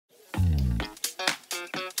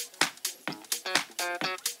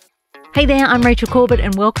Hey there, I'm Rachel Corbett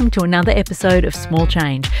and welcome to another episode of Small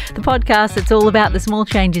Change, the podcast that's all about the small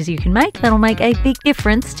changes you can make that'll make a big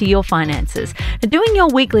difference to your finances. Now, doing your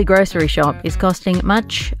weekly grocery shop is costing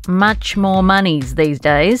much more monies these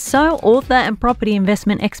days, so author and property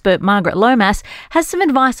investment expert Margaret Lomas has some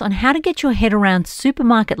advice on how to get your head around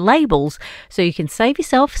supermarket labels so you can save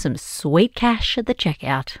yourself some sweet cash at the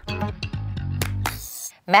checkout.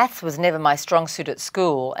 Maths was never my strong suit at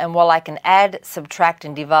school, and while I can add, subtract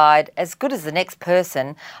and divide as good as the next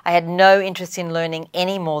person, I had no interest in learning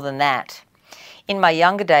any more than that. In my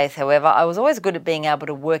younger days, however, I was always good at being able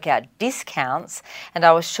to work out discounts, and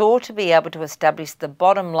I was sure to be able to establish the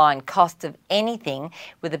bottom line cost of anything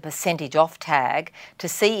with a percentage off tag to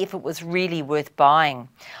see if it was really worth buying.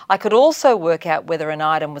 I could also work out whether an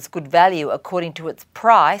item was good value according to its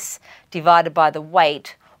price divided by the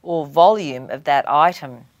weight or volume of that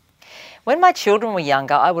item. When my children were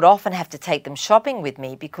younger, I would often have to take them shopping with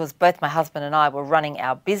me because both my husband and I were running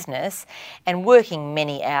our business and working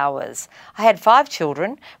many hours. I had 5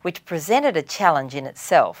 children, which presented a challenge in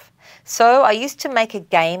itself. So I used to make a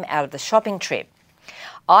game out of the shopping trip.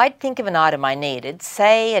 I'd think of an item I needed,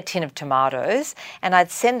 say a tin of tomatoes, and I'd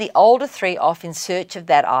send the older 3 off in search of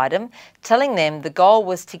that item, telling them the goal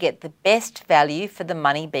was to get the best value for the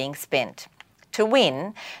money being spent. To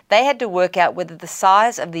win, they had to work out whether the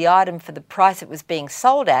size of the item for the price it was being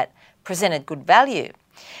sold at presented good value.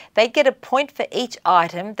 They'd get a point for each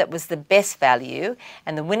item that was the best value,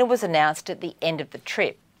 and the winner was announced at the end of the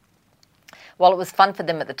trip. While it was fun for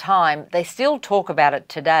them at the time, they still talk about it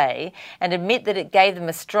today and admit that it gave them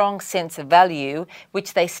a strong sense of value,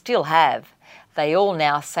 which they still have. They all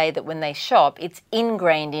now say that when they shop, it's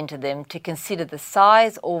ingrained into them to consider the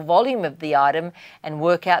size or volume of the item and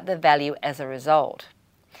work out the value as a result.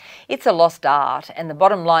 It's a lost art, and the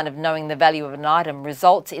bottom line of knowing the value of an item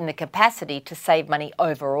results in the capacity to save money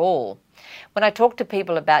overall. When I talk to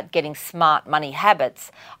people about getting smart money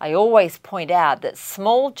habits, I always point out that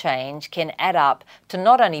small change can add up to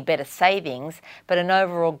not only better savings, but an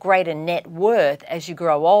overall greater net worth as you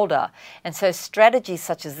grow older. And so strategies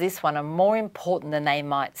such as this one are more important than they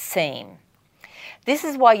might seem. This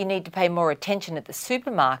is why you need to pay more attention at the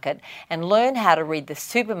supermarket and learn how to read the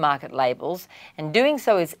supermarket labels, and doing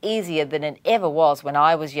so is easier than it ever was when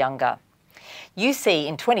I was younger. You see,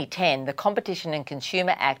 in 2010, the Competition and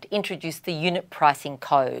Consumer Act introduced the Unit Pricing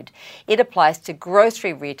Code. It applies to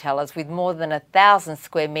grocery retailers with more than 1,000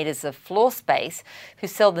 square metres of floor space who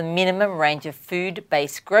sell the minimum range of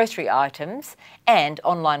food-based grocery items and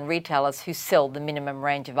online retailers who sell the minimum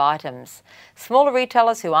range of items. Smaller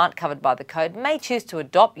retailers who aren't covered by the code may choose to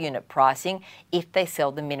adopt unit pricing if they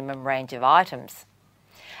sell the minimum range of items.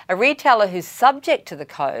 A retailer who's subject to the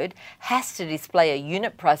code has to display a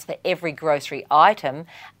unit price for every grocery item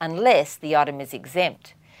unless the item is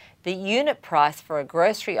exempt. The unit price for a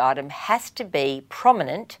grocery item has to be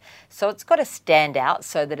prominent, so it's got to stand out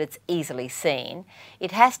so that it's easily seen.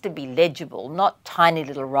 It has to be legible, not tiny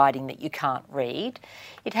little writing that you can't read.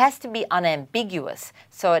 It has to be unambiguous,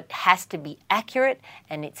 so it has to be accurate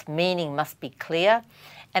and its meaning must be clear.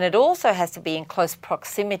 And it also has to be in close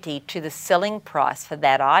proximity to the selling price for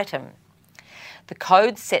that item. The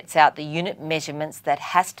code sets out the unit measurements that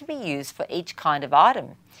has to be used for each kind of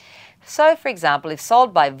item. So, for example, if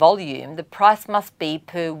sold by volume, the price must be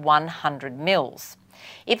per 100 mils.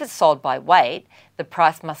 If it's sold by weight, the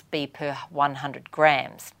price must be per 100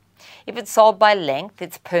 grams. If it's sold by length,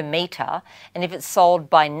 it's per metre, and if it's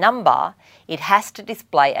sold by number, it has to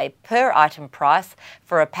display a per item price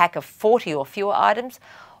for a pack of 40 or fewer items,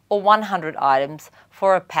 or 100 items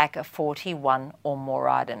for a pack of 41 or more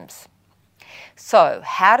items. So,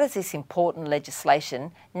 how does this important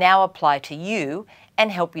legislation now apply to you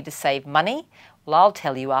and help you to save money? Well, I'll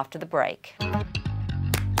tell you after the break.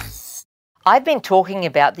 I've been talking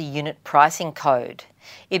about the Unit Pricing Code.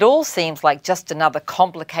 It all seems like just another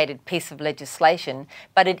complicated piece of legislation,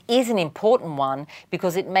 but it is an important one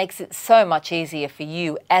because it makes it so much easier for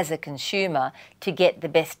you as a consumer to get the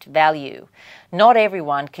best value. Not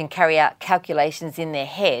everyone can carry out calculations in their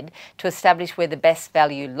head to establish where the best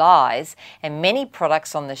value lies, and many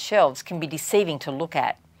products on the shelves can be deceiving to look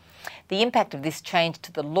at. The impact of this change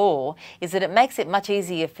to the law is that it makes it much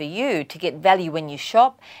easier for you to get value when you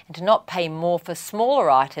shop and to not pay more for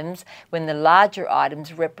smaller items when the larger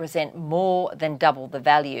items represent more than double the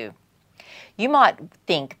value. You might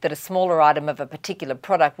think that a smaller item of a particular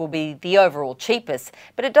product will be the overall cheapest,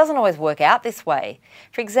 but it doesn't always work out this way.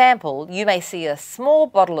 For example, you may see a small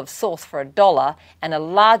bottle of sauce for $1 and a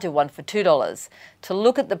larger one for $2. To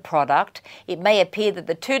look at the product, it may appear that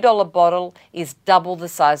the $2 bottle is double the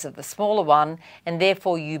size of the smaller one, and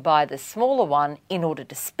therefore you buy the smaller one in order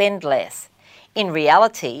to spend less. In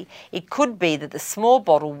reality, it could be that the small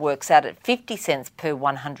bottle works out at 50 cents per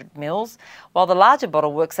 100 mils, while the larger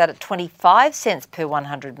bottle works out at 25 cents per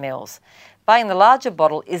 100 mils. Buying the larger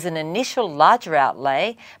bottle is an initial larger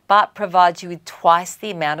outlay, but provides you with twice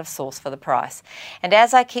the amount of sauce for the price. And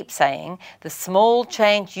as I keep saying, the small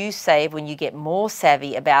change you save when you get more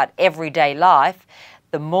savvy about everyday life,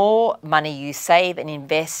 the more money you save and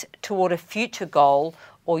invest toward a future goal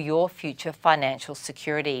or your future financial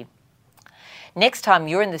security. Next time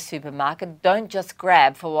you're in the supermarket, don't just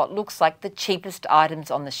grab for what looks like the cheapest items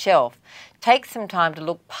on the shelf. Take some time to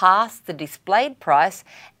look past the displayed price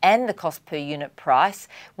and the cost per unit price,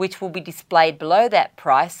 which will be displayed below that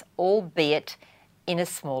price, albeit in a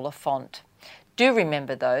smaller font. Do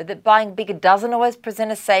remember, though, that buying bigger doesn't always present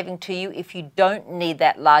a saving to you if you don't need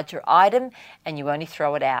that larger item and you only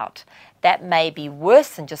throw it out. That may be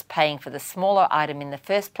worse than just paying for the smaller item in the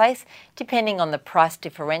first place, depending on the price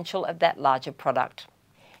differential of that larger product.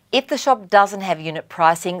 If the shop doesn't have unit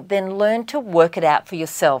pricing, then learn to work it out for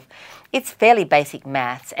yourself. It's fairly basic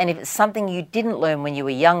maths, and if it's something you didn't learn when you were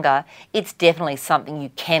younger, it's definitely something you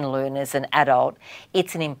can learn as an adult.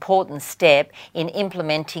 It's an important step in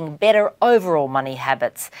implementing better overall money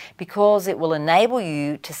habits because it will enable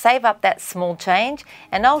you to save up that small change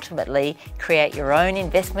and ultimately create your own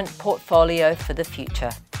investment portfolio for the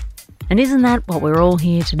future. And isn't that what we're all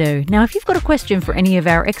here to do? Now, if you've got a question for any of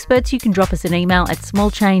our experts, you can drop us an email at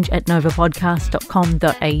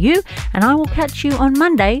smallchange@novapodcast.com.au, and I will catch you on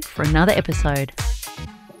Monday for another episode.